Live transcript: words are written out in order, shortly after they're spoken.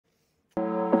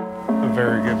A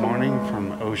very good morning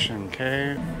from Ocean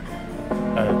Cay.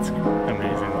 It's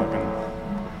amazing looking.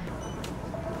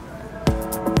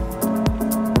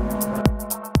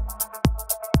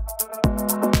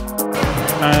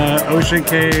 Ocean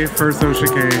Cay, first Ocean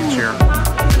Cay chair.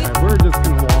 We're just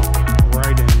gonna walk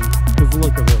right in, because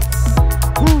look at this.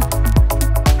 Woo.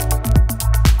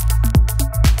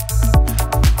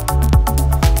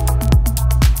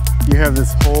 You have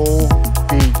this whole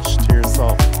beach to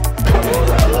yourself.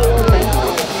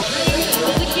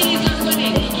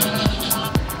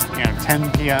 Yeah,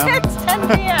 10 p.m. It's 10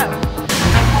 p.m.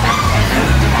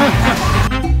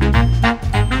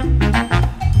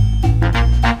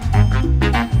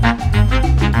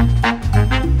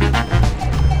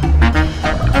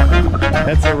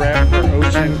 That's a wrap for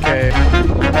Ocean Cay.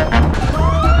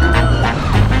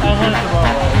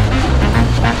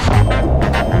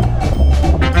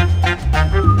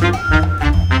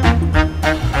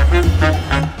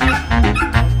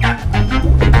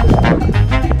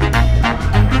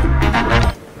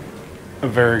 A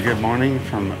very good morning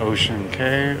from Ocean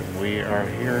Cay. We are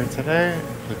here today.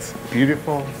 It's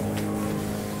beautiful.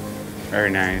 Very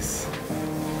nice.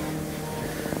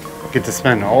 Get to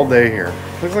spend all day here.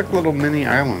 Looks like little mini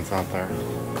islands out there.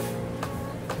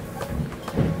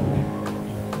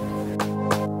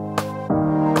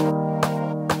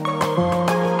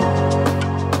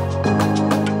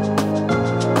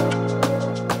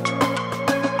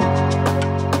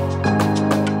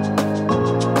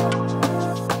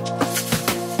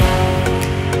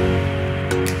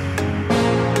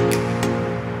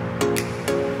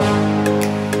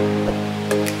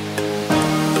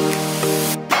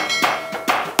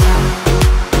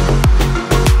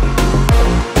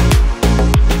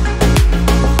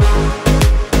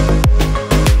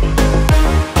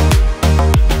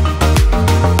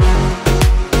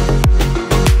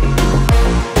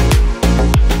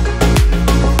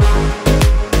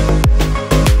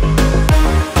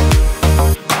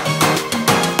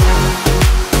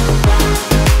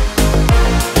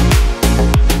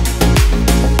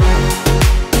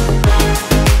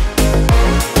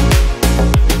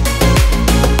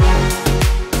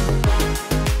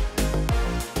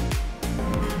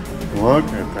 Look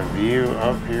at the view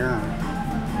up here.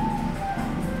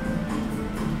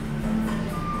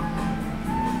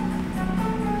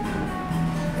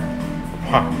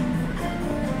 Wow,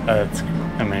 that's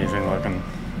amazing looking.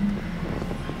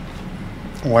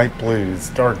 Light blues,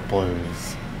 dark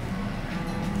blues.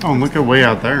 Oh, and look at way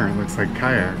out there. It looks like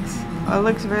kayaks. Well, it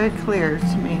looks very clear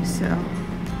to me, so.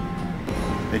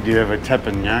 They do have a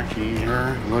teppanyaki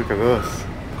here. Look at this.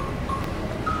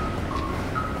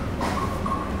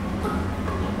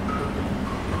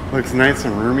 Looks nice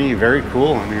and roomy, very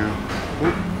cool in here.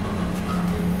 Ooh.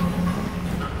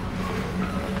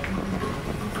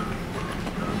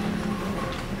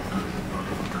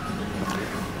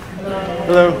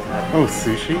 Hello. Oh,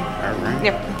 sushi? Alright.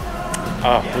 Yep.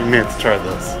 Oh, we may have to try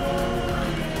this.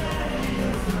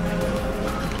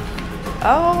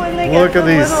 Oh, and they Look got at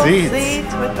the these little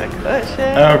seats. with the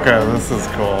cushion. Okay, this is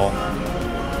cool.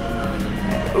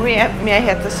 We may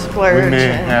have to splurge. We may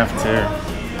have to.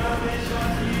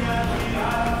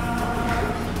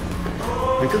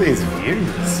 Look at these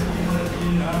views.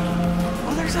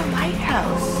 Oh, there's a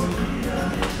lighthouse.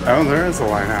 Oh, there is a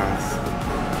lighthouse.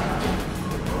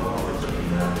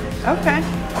 Okay.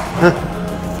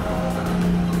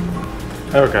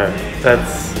 Okay,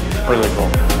 that's really cool.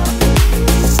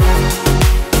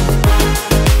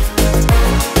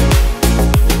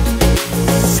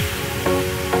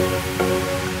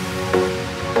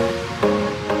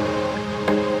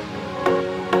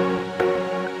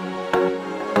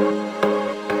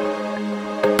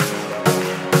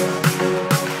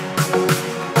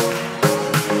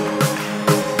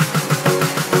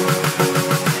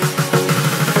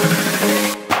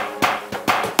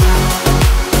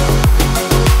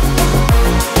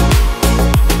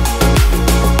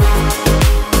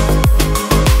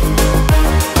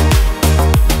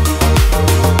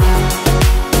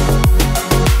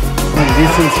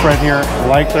 Decent spread here,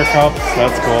 like their cups,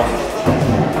 that's cool.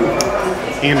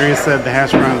 Andrea said the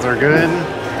hash browns are good.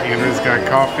 Andrea's got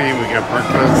coffee, we got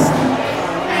breakfast.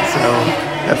 So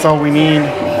that's all we need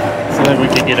so that we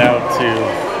can get out to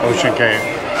Ocean Cay.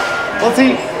 Let's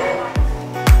eat.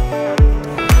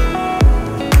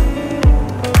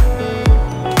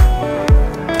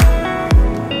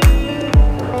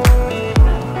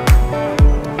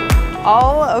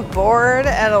 All aboard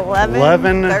at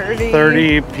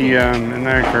 11:30 p.m. Isn't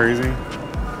that crazy?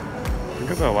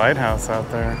 Look at the lighthouse out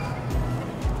there.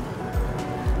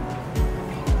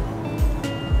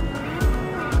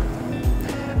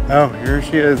 Oh, here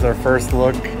she is, our first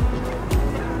look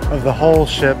of the whole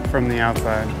ship from the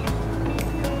outside.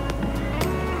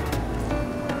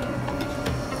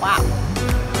 Wow.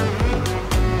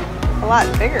 A lot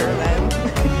bigger than.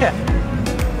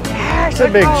 Gosh, It's a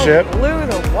big ship. Blue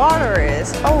the water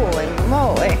is. Holy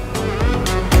moly.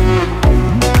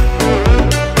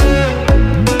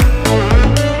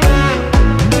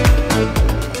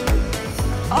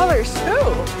 Oh, there's two.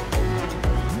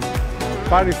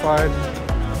 Body slide.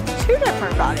 Two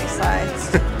different body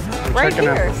slides. Right Checking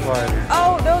here. out the slide.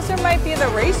 Oh, those might be the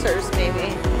racers,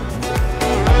 maybe.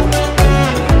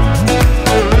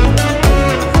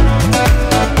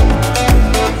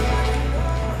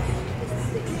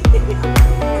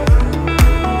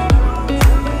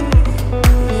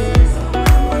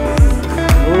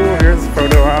 Ooh, here's a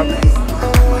photo op.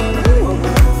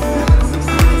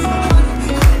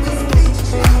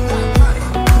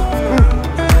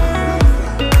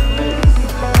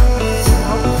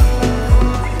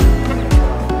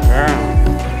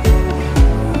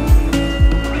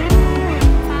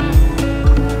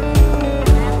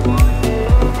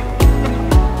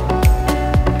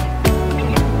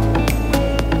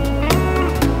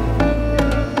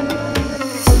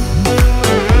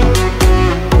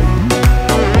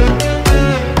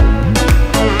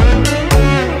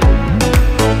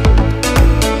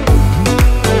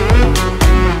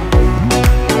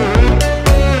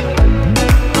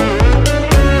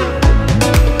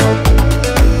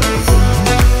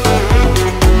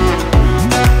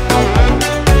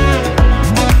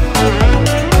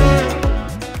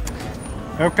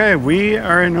 Okay, we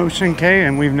are in Ocean Cay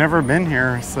and we've never been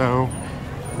here, so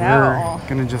we're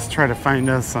gonna just try to find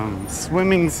us some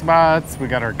swimming spots. We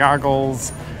got our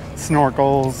goggles,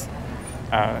 snorkels,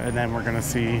 and then we're gonna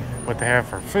see what they have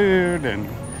for food. And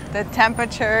the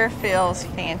temperature feels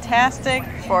fantastic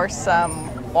for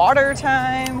some water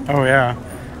time. Oh yeah,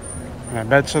 I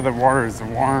bet you the water is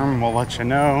warm. We'll let you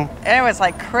know. And it was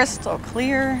like crystal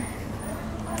clear.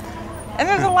 And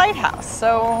there's a lighthouse,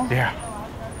 so yeah.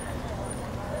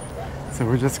 So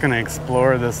we're just gonna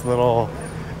explore this little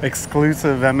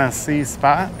exclusive MSC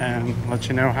spot and let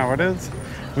you know how it is.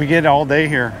 We get all day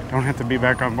here, don't have to be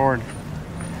back on board.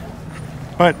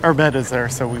 But our bed is there,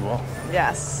 so we will.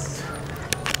 yes.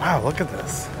 Wow, look at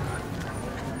this.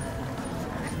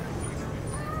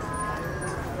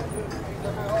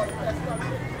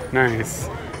 Nice.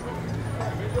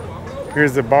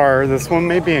 Here's the bar. This one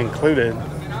may be included.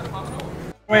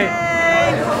 Wait,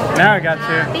 now I got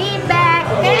you. Be back.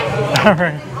 All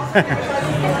right.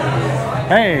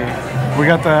 Hey, we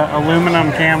got the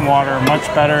aluminum can water, much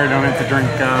better. Don't have to drink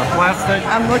plastic.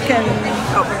 I'm looking.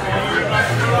 Oh.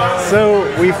 So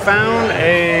we found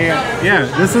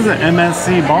this is an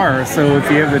MSC bar. So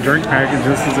if you have the drink package,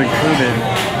 this is included,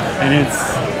 and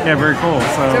it's very cool.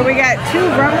 So we got 2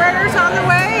 rum runners on the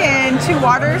way and 2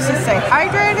 waters to stay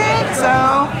hydrated. So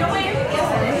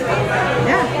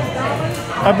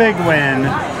yeah, a big win.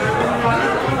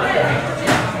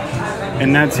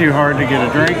 And not too hard to get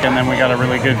a drink, and then we got a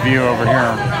really good view over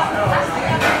here.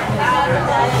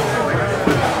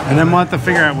 And then we'll have to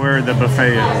figure out where the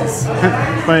buffet is.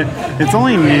 But it's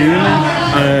only noon.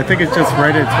 I think it's just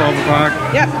right at 12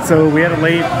 o'clock. Yep. So we had a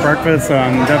late breakfast, so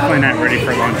I'm definitely not ready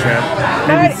for lunch yet.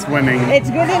 Maybe But swimming. it's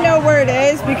good to know where it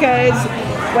is because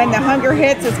when the hunger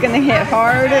hits, it's going to hit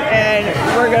hard, and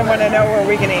we're going to want to know where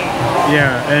we can eat.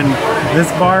 Yeah, and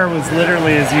this bar was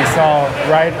literally, as you saw,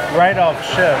 right off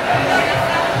ship.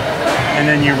 And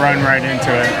then you run right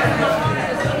into it.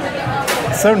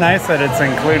 So nice that it's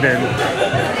included.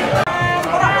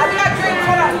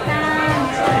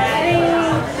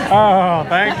 Oh,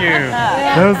 thank you.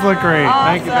 Those look great.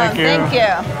 Awesome. Thank you. Thank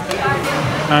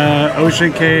you.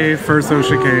 Ocean Cay, first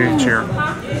Ocean Cay cheer.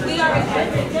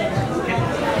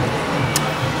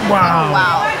 Wow.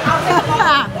 Wow.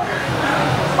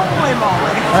 Holy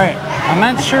moly. All right, I'm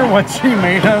not sure what she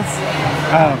made us.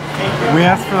 We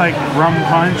asked for like rum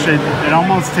punch. It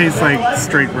almost tastes like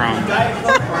straight rum.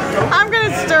 I'm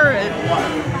going to stir it.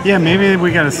 Yeah, maybe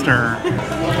we gotta stir.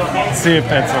 See if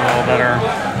that's a little better.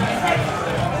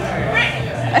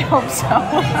 I hope so.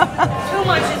 Too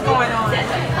much is going on.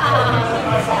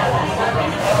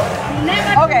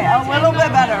 Okay, a little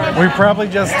bit better. We probably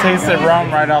just tasted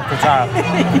rum right off the top.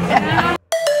 Yeah.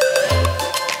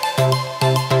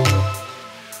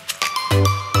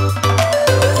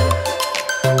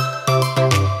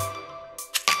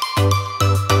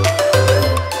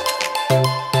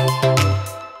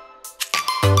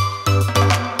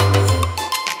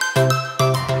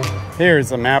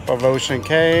 Here's a map of Ocean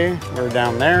Cay. We're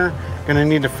down there. Gonna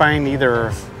need to find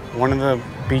either one of the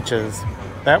beaches.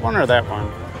 That one or that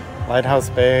one. Lighthouse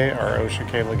Bay or Ocean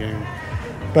Cay Lagoon.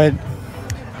 But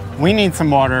we need some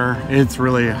water. It's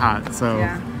really hot, so.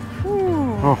 Yeah.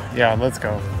 Oh, yeah, let's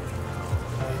go.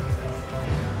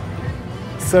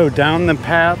 So down the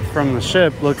path from the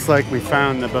ship, looks like we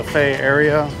found the buffet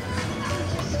area.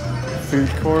 Food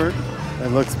court. It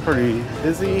looks pretty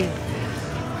busy.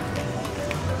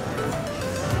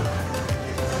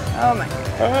 Oh my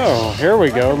God. Oh, here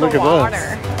we go. Look at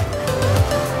this.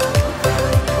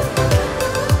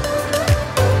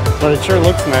 But it sure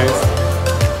looks nice.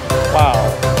 Wow.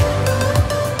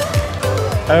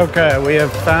 Okay, we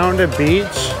have found a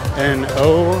beach, and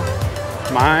oh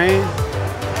my,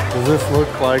 does this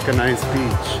look like a nice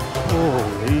beach.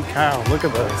 Holy cow, look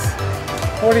at this.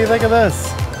 What do you think of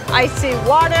this? I see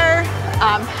water,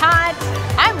 I'm hot,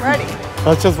 I'm ready.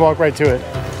 Let's just walk right to it.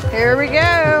 Here we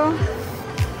go.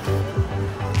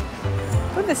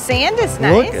 Oh, the sand is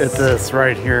nice. Look at this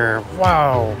right here.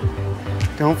 Wow.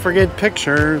 Don't forget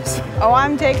pictures. Oh,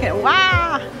 I'm taking it.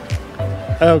 Wow.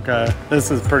 Okay, this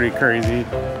is pretty crazy.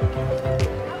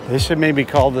 They should maybe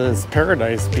call this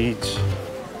Paradise Beach.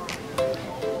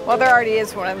 Well, there already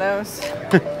is one of those.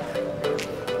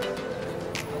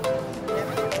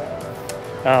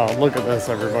 Oh, look at this,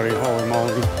 everybody. Holy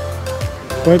moly.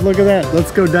 But look at that.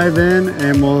 Let's go dive in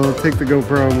and we'll take the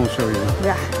GoPro and we'll show you.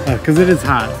 Yeah. Because it is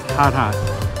hot. Hot, hot.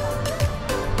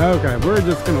 Okay, we're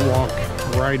just going to walk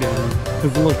right in.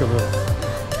 Because look at this.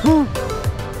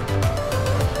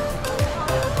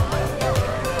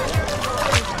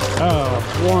 Oh,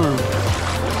 warm.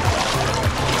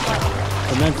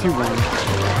 But not too warm.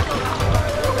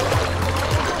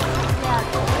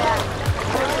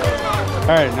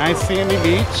 All right, nice sandy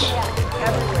beach.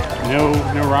 No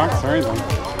rocks or anything.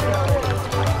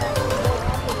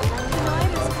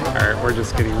 All right, we're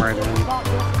just getting right in.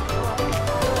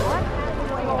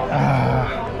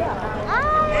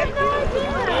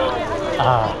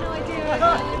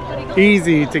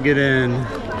 Easy to get in.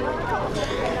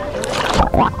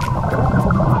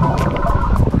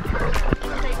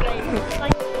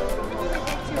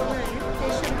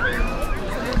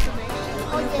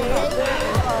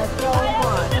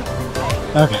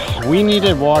 Okay, we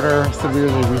needed water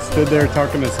severely. We stood there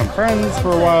talking to some friends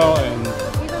for a while, and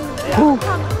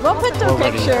we'll put the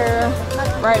picture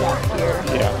right up here.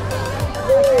 Yeah.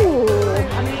 Ooh,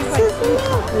 this is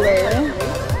lovely.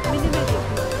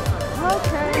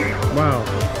 Okay. Wow,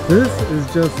 this is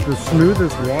just the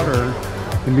smoothest water,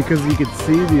 and because you could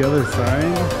see the other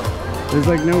side, there's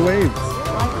like no waves.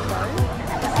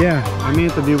 Yeah, I may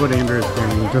have to do what Andrew's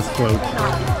doing, just float.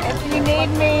 If you need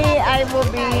me, I will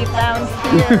be found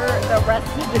here the rest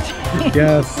of the day.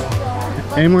 Yes,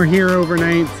 and we're here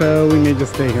overnight, so we may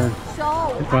just stay here.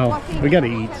 Well, we gotta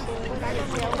eat.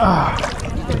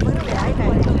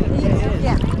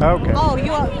 Okay. Oh,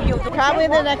 you probably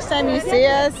the next time you see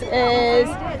us is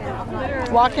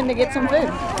walking to get some food.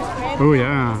 Oh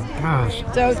yeah, gosh.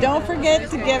 So don't forget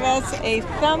to give us a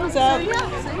thumbs up.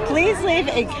 Please leave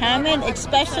a comment,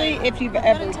 especially if you've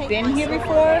ever been here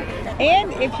before.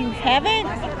 And if you haven't,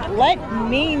 let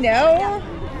me know.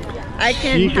 I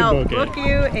can help book you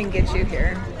and get you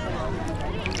here.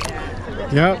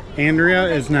 Yep, Andrea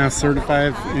is now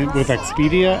certified with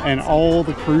Expedia and all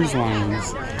the cruise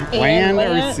lines. Land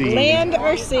or sea. Land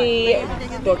or sea,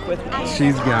 book with me.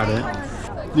 She's got it.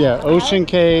 Yeah, Ocean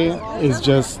Cay is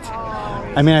just,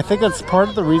 I mean, I think that's part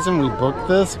of the reason we booked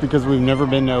this, because we've never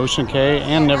been to Ocean Cay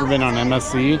and never been on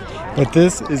MSC. But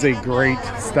this is a great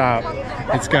stop.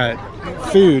 It's got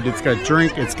food, it's got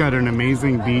drink, it's got an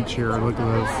amazing beach here. Look at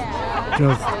this.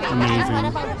 Just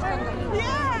amazing.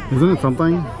 Isn't it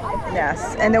something?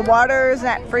 Yes, and the water is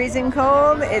not freezing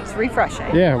cold. It's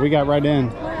refreshing. Yeah, we got right in.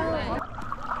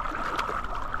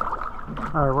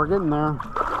 All right, we're getting there.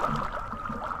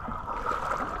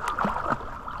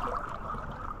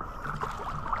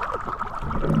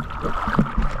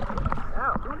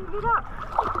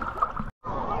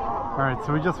 All right,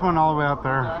 so we just went all the way out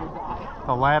there.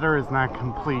 The ladder is not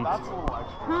complete.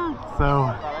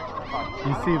 So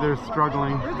you see they're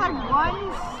struggling. There's like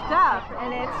one step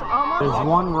and it's almost... There's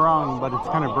one rung, but it's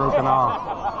kind of broken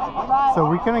off. So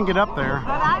we couldn't get up there.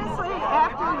 But honestly,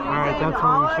 after using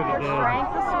all of your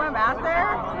strength to swim out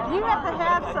there, you have to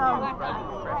have some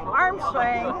arm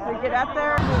strength to get up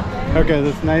there. Okay,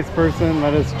 this nice person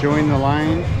let us join the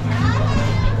line.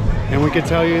 And we could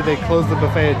tell you they close the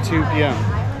buffet at 2 p.m.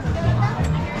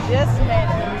 Just made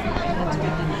it.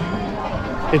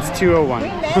 It's 2:01.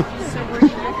 So we're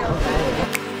gonna go back.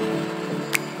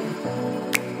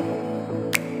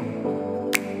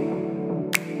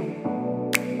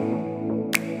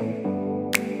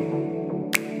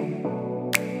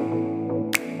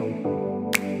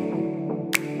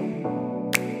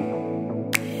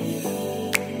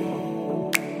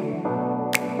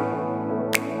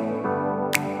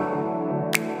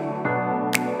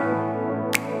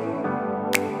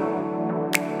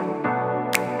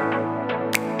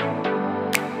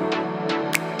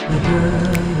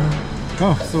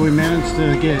 Oh, so we managed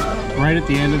to get right at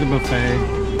the end of the buffet.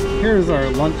 Here's our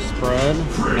lunch spread.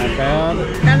 Not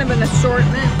bad. Kind of an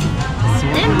assortment.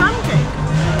 And rum cake.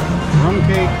 Rum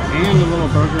cake and a little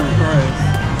burger and fries.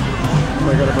 So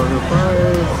I got a burger and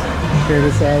fries,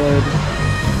 potato salad.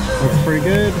 Looks pretty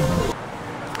good.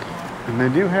 And they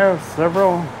do have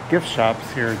several gift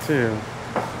shops here too.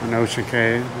 An Ocean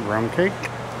Cay rum cake.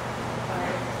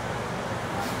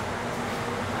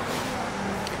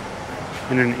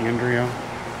 And an Andrea.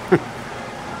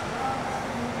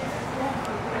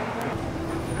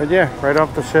 But yeah, right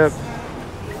off the ship,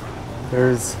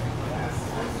 there's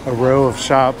a row of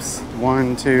shops.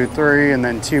 1, 2, 3, and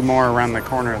then 2 more around the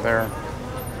corner there.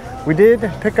 We did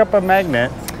pick up a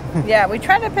magnet. Yeah, we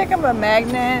tried to pick up a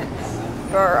magnet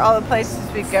for all the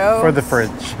places we go. For the fridge.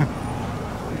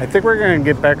 I think we're gonna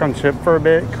get back on ship for a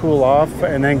bit, cool off,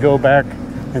 and then go back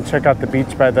and check out the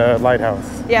beach by the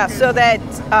lighthouse. Yeah, so that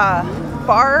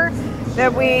bar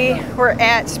that we were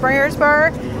at, Springer's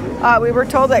Bar, we were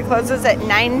told that closes at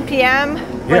 9 p.m.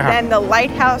 But Yeah. then the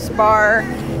lighthouse bar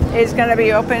is gonna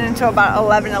be open until about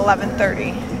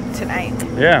 11:30 tonight.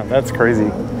 Yeah, that's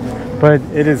crazy. But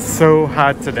it is so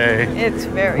hot today. It's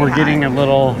very We're hot. getting a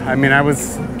little, I mean, I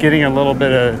was getting a little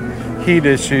bit of heat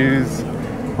issues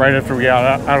right after we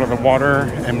got out of the water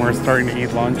and we're starting to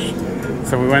eat lunch.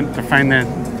 So we went to find that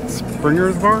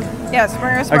Springer's Bar Yeah,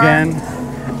 Springer's Bar. again.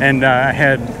 And I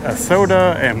had a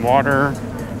soda and water.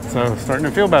 So starting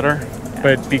to feel better,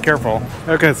 but be careful.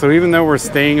 Okay, so even though we're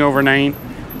staying overnight,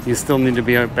 you still need to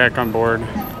be back on board.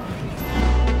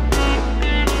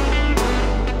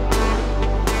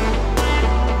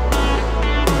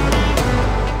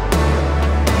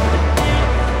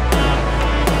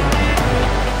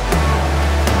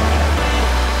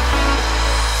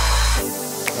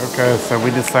 Okay, so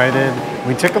we decided,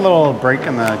 we took a little break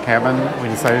in the cabin. We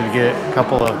decided to get a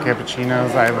couple of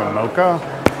cappuccinos. I have a mocha.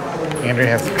 Andrea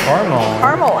has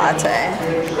Caramel latte.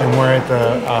 and we're at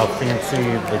the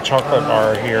the chocolate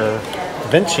bar here,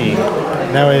 Vinci.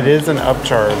 Now it is an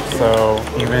upcharge, so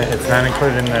even it's not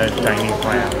included in the dining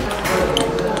plan.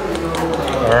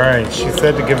 All right, she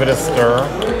said to give it a stir,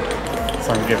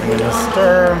 so I'm giving it a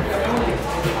stir.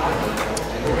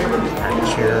 All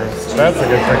right, cheers. That's a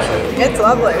good picture. It's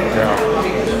lovely. Yeah.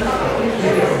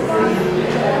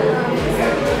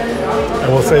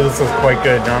 I will say this is quite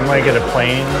good. Normally I get a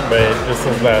plain, but this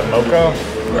is that mocha.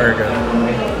 Very good.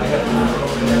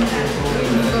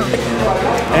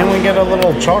 And we get a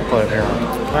little chocolate here.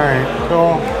 Alright,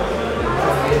 cool.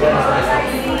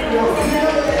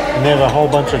 And they have a whole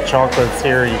bunch of chocolates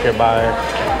here you could buy.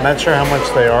 I'm not sure how much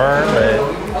they are, but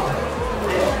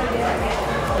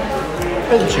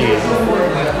good cheese.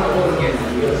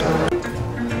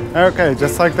 Okay,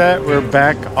 just like that, we're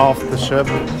back off the ship.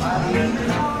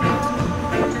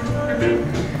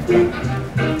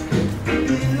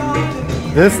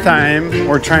 This time,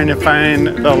 we're trying to find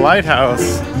the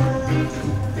lighthouse.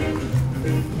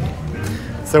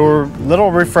 So we're a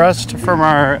little refreshed from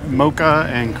our mocha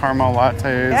and caramel lattes,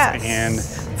 Yes. and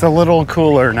it's a little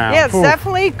cooler now. Yeah, it's Ooh.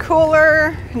 definitely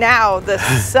cooler now. The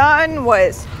sun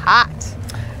was hot.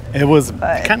 It was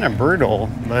But- kind of brutal,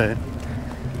 but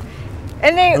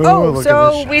And they, Ooh, look at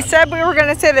so this we said we were going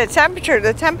to say the temperature.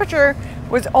 The temperature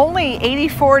was only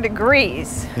 84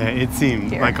 degrees. yeah, it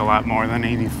seemed Here. like a lot more than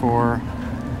 84.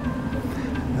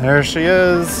 There she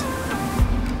is,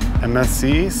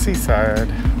 MSC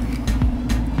Seaside.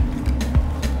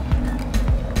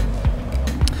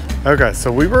 Okay,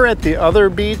 so we were at the other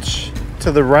beach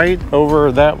to the right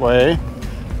over that way.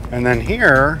 And then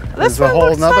here This is a one whole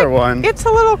looks nother like one. It's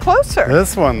a little closer.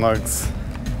 This one looks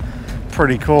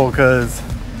pretty cool because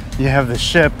you have the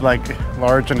ship like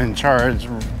large and in charge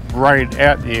right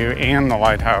at you and the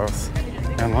lighthouse.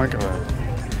 And look at it.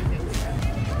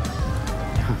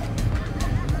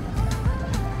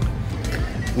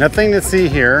 Nothing to see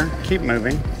here. Keep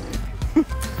moving.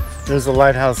 There's a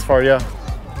lighthouse for you.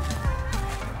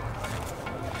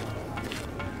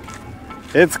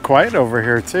 It's quiet over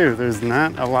here too. There's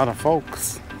not a lot of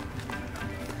folks.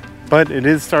 But it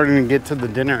is starting to get to the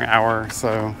dinner hour,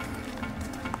 so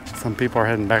some people are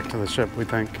heading back to the ship, we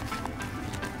think.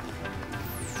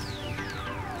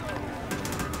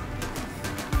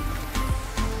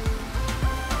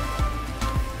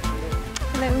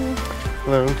 Hello.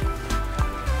 Hello.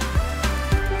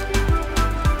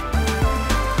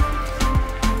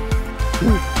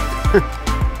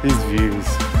 These views.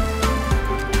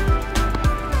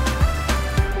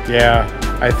 Yeah,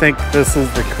 I think this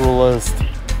is the coolest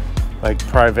like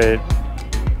private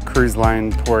cruise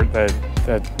line port that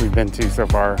we've been to so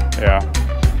far. Yeah.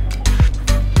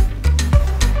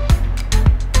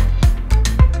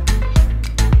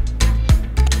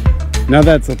 Now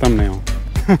that's a thumbnail.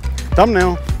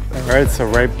 Thumbnail. All right, so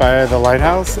right by the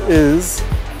lighthouse is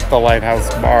the Lighthouse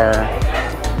Bar.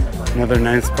 Another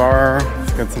nice bar.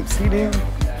 It's got some seating.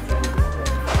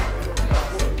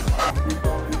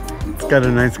 It's got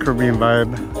a nice Caribbean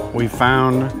vibe. We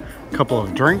found a couple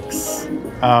of drinks,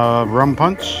 rum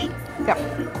punch. Yep.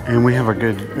 And we have a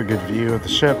good view of the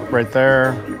ship right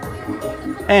there.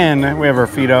 And we have our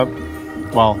feet up.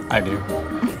 Well, I do.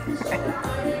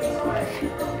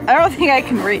 I don't think I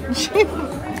can reach.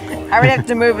 I would have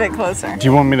to move it closer. Do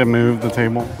you want me to move the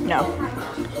table? No.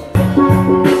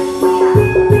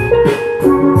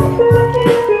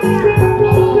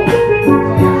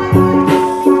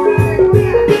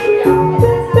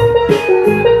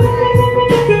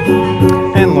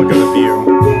 And look at the view.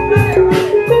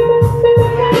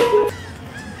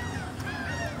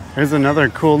 There's another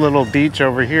cool little beach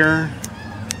over here.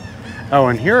 Oh,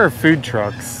 and here are food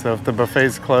trucks. So if the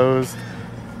buffet's closed,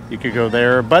 you could go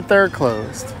there, but they're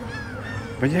closed.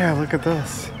 But yeah, look at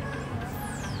this.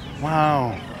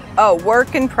 Wow. Oh,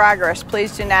 work in progress.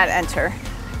 Please do not enter.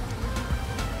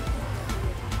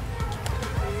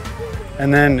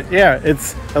 And then, yeah,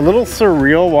 it's a little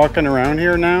surreal walking around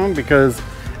here now because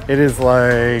it is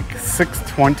like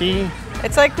 6:20.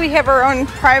 It's like we have our own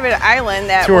private island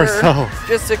that To we're ourselves.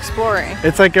 just exploring.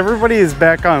 It's like everybody is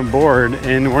back on board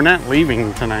and we're not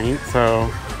leaving tonight, so.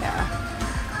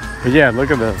 Yeah. But yeah,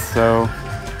 look at this. So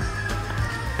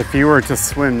if you were to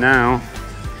swim now,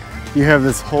 you have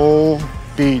this whole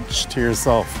beach to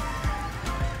yourself.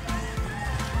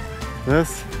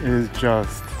 This is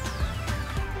just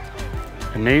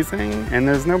amazing, and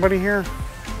there's nobody here.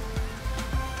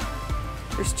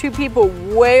 There's two people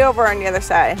way over on the other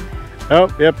side. Oh,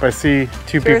 yep, I see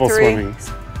two Two or people three. swimming.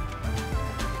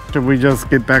 Should we just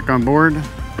get back on board?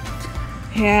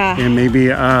 Yeah. And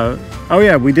maybe, oh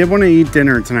yeah, we did want to eat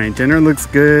dinner tonight. Dinner looks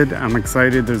good. I'm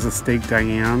excited. There's a steak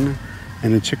Diane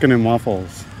and a chicken and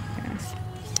waffles. Yes.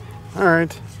 All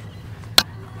right,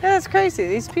 Yeah, that's crazy.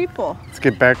 These people. let's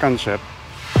get back on ship.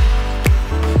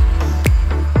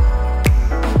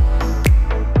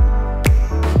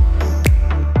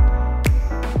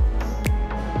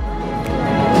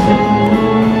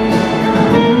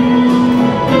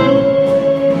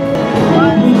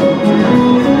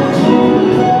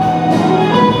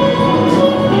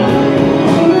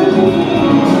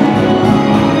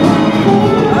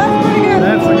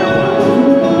 That's a good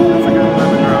one. That's a good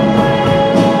lemon rum.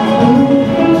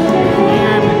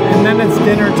 And then it's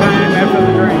dinner time after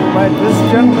the drink. But this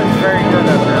gentleman's very good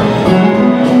at that.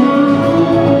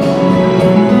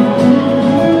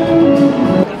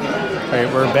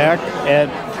 Alright, we're back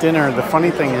at dinner. The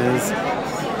funny thing is,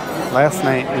 last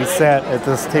night we sat at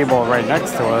this table right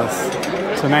next to us.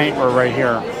 Tonight we're right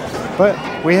here. But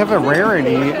we have a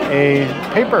rarity, a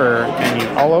paper menu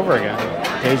all over again.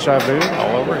 Deja vu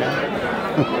all over again.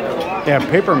 Yeah,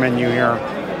 paper menu here.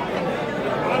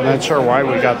 I'm not sure why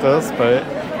we got this, but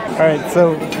all right.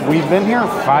 So we've been here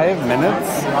 5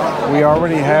 minutes. We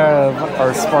already have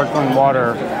our sparkling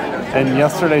water, and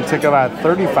yesterday took about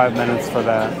 35 minutes for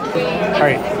that. All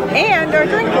right, And our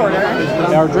drink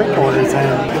order. our drink order's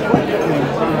in.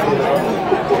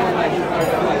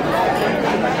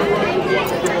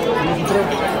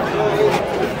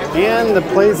 And the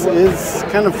place is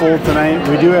kind of full tonight.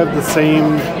 We do have the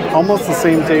same, almost the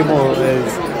same table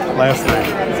as last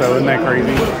night. So isn't that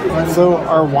crazy? So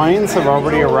our wines have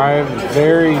already arrived.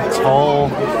 Very tall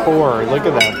pour. Look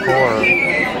at that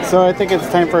pour. So I think it's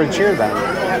time for a cheer then.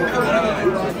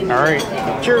 All right.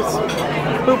 Cheers.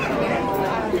 Boop.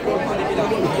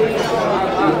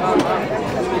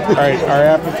 All right. Our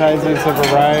appetizers have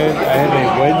arrived. I have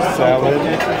a wedge salad.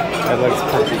 That looks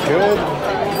pretty good.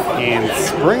 And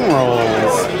spring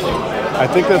rolls. I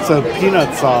think that's a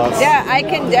peanut sauce. Yeah, I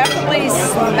can definitely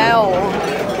smell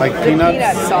Like the peanuts?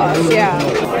 peanut sauce. Yeah.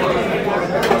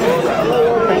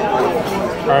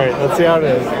 All right, let's see how it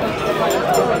is.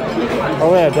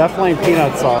 Oh yeah, definitely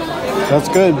peanut sauce. That's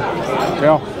good.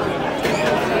 Yeah.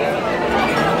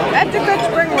 That's a good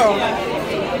spring roll.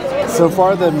 So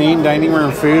far, the main dining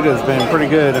room food has been pretty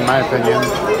good, in my opinion.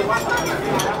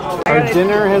 Our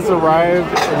dinner has arrived.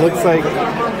 It looks like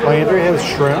Landry has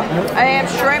shrimp. I have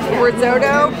shrimp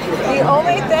risotto. The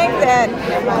only thing that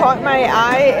caught my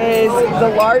eye is the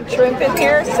large shrimp in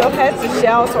here. Still has the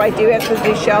shell, so I do have to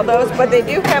deshell those. But they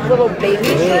do have little baby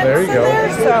shrimps there you in go. there,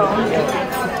 so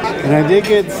And I did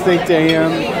get steak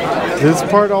Diane. This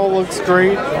part all looks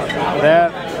great.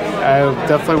 That I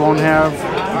definitely won't have.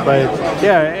 But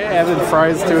yeah, I added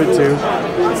fries to it too.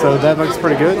 So that looks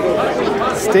pretty good.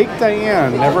 Steak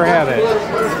Diane, never had it.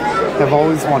 I've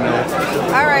always wanted it.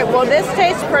 all right. Well, this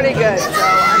tastes pretty good, so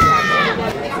I'm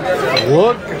happy.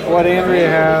 Look what Andrea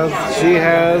has. She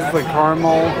has the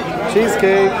caramel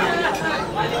cheesecake.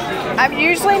 I'm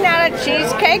usually not a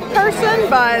cheesecake person,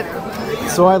 but...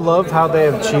 So I love how they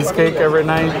have cheesecake every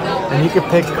night, and you can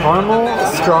pick caramel,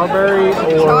 strawberry,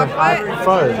 or hot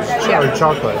fudge, or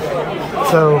chocolate.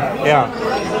 So yeah,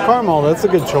 caramel, that's a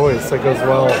good choice. That goes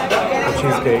well with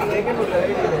cheesecake.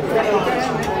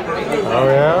 Oh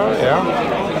yeah.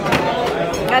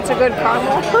 That's a good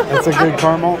caramel. That's a good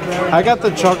caramel. I got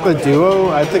the chocolate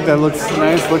duo. I think that looks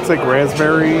nice. Looks like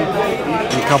raspberry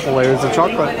and a couple layers of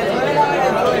chocolate.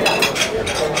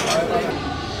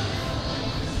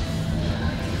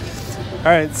 All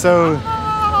right, so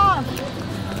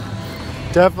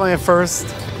definitely a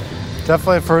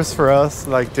first for us,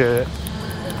 like to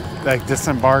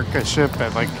disembark a ship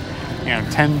at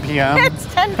 10 p.m. It's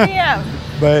 10 p.m.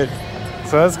 But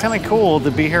so that's kind of cool to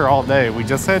be here all day. We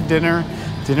just had dinner.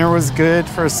 Dinner was good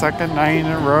for a second night in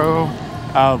a row.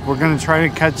 We're gonna try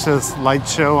to catch this light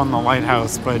show on the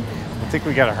lighthouse, but I think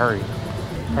we gotta hurry.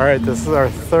 All right, this is our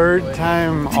third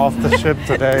time off the ship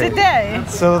today. Today.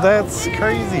 So that's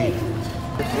crazy.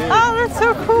 Oh, that's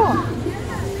so cool.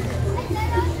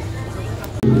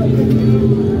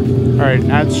 All right,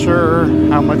 not sure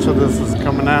how much of this is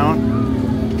coming out.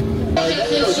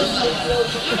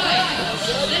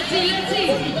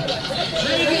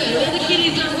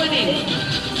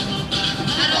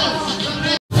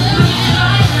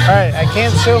 All right, I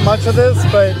can't show much of this,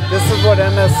 but this is what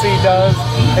MSC does.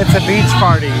 It's a beach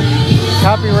party.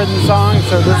 Copywritten song,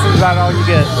 so this is not all you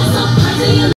get.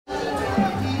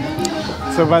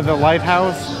 So by the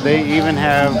lighthouse, they even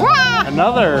have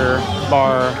another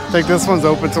bar. I think this one's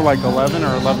open till 11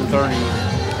 or 11:30.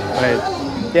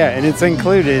 But yeah, and it's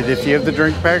included. If you have the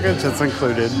drink package, it's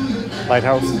included.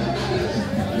 Lighthouse.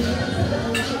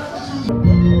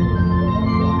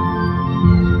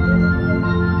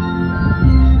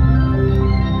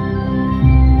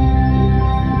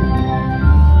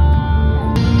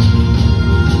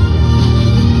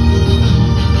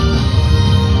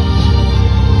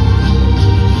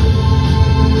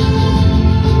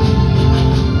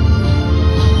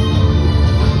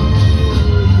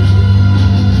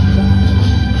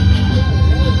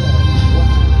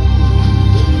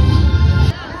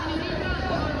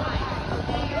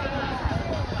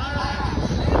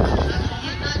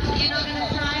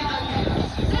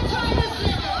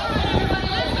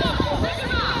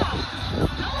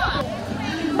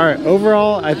 All right,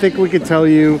 overall, I think we could tell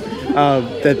you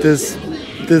that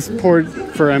this port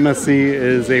for MSC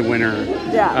is a winner.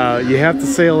 Yeah. You have to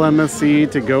sail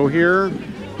MSC to go here,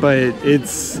 but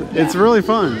it's really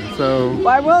fun. So. Well,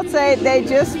 I will say they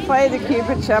just played the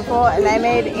Cupid Shuffle, and I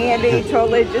made Andy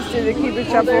totally just do the Cupid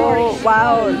Shuffle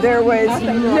while there was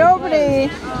nobody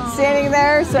standing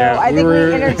there. So yeah, I think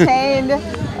we entertained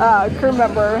a crew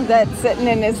member that's sitting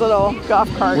in his little golf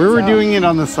cart. We were doing it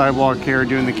on the sidewalk here,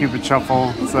 doing the Cupid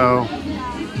Shuffle. So,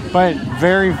 but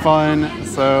very fun.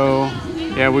 So,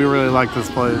 yeah, we really like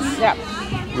this place. Yeah.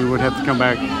 We would have to come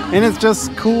back. And it's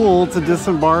just cool to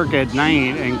disembark at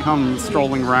night and come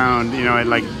strolling around, you know, at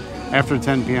after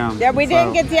 10 p.m. Yeah, we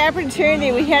didn't get the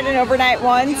opportunity. We had an overnight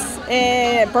once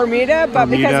in Bermuda, but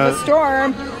because of the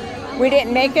storm, we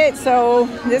didn't make it. So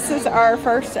this is our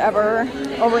first ever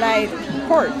overnight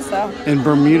port. So. And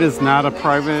Bermuda's not a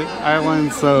private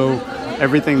island, so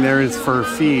everything there is for a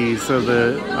fee. So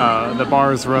the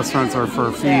bars, restaurants are for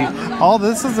a fee. Yeah. All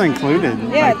this is included.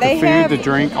 Yeah, they have the food, the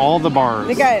drink, all the bars.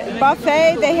 They got a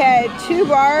buffet. They had 2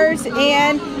 bars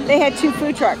and they had 2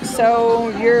 food trucks. So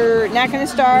you're not going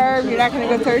to starve. You're not going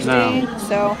to go thirsty.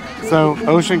 No. So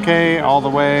Ocean Cay all the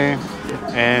way,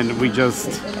 and we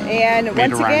just. And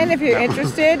once again, if you're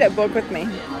interested, book with me.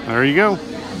 There you go.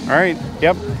 All right.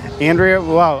 Yep. Andrea.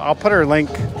 Well, I'll put her link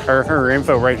or her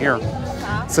info right here.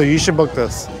 So you should book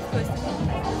this.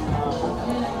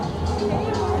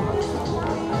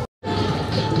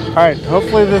 All right,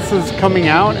 hopefully this is coming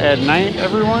out at night,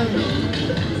 everyone.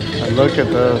 And look at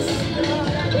this.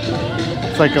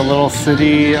 It's like a little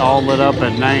city all lit up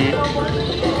at night.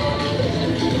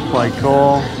 Quite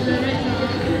cool.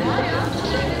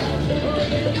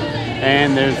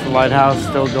 And there's the lighthouse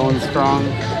still going strong.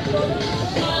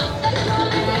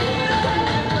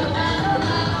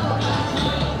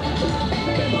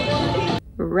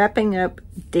 Wrapping up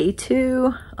day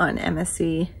 2 on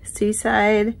MSC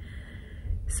Seaside.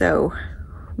 So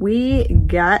we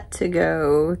got to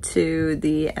go to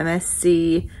the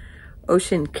MSC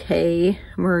Ocean Cay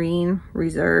Marine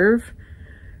Reserve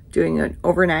doing an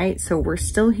overnight. So we're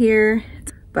still here,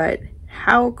 but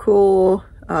how cool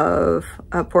of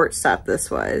a port stop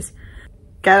this was.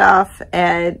 Got off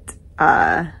at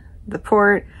the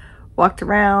port, walked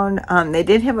around. They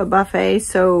did have a buffet,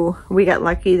 so we got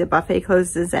lucky. The buffet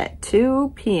closes at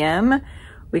 2 p.m.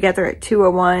 We got there at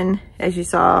 2:01, as you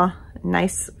saw.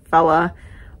 Nice fella,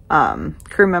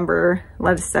 crew member,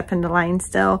 let us step into line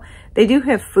still. They do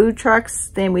have food trucks.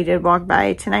 Then we did walk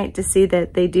by tonight to see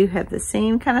that they do have the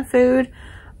same kind of food,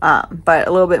 but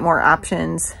a little bit more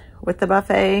options with the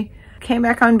buffet. Came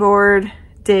back on board,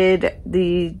 did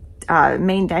the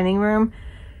main dining room.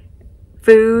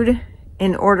 Food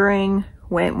and ordering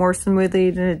went more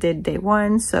smoothly than it did day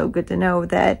one, so good to know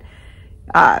that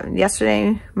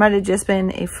yesterday might have just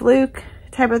been a fluke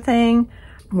type of thing.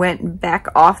 Went back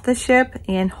off the ship,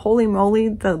 and holy moly,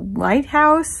 the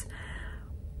lighthouse,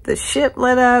 the ship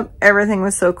lit up, everything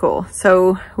was so cool.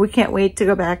 So we can't wait to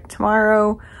go back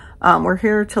tomorrow. We're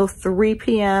here till 3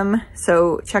 p.m.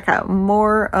 so check out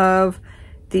more of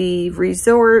the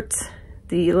resort,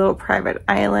 the little private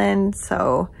island.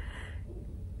 So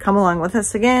come along with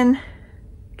us again.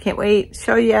 Can't wait to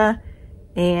show you.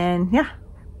 And yeah,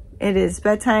 it is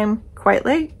bedtime, quite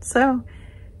late, so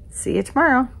see you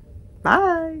tomorrow.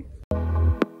 Bye.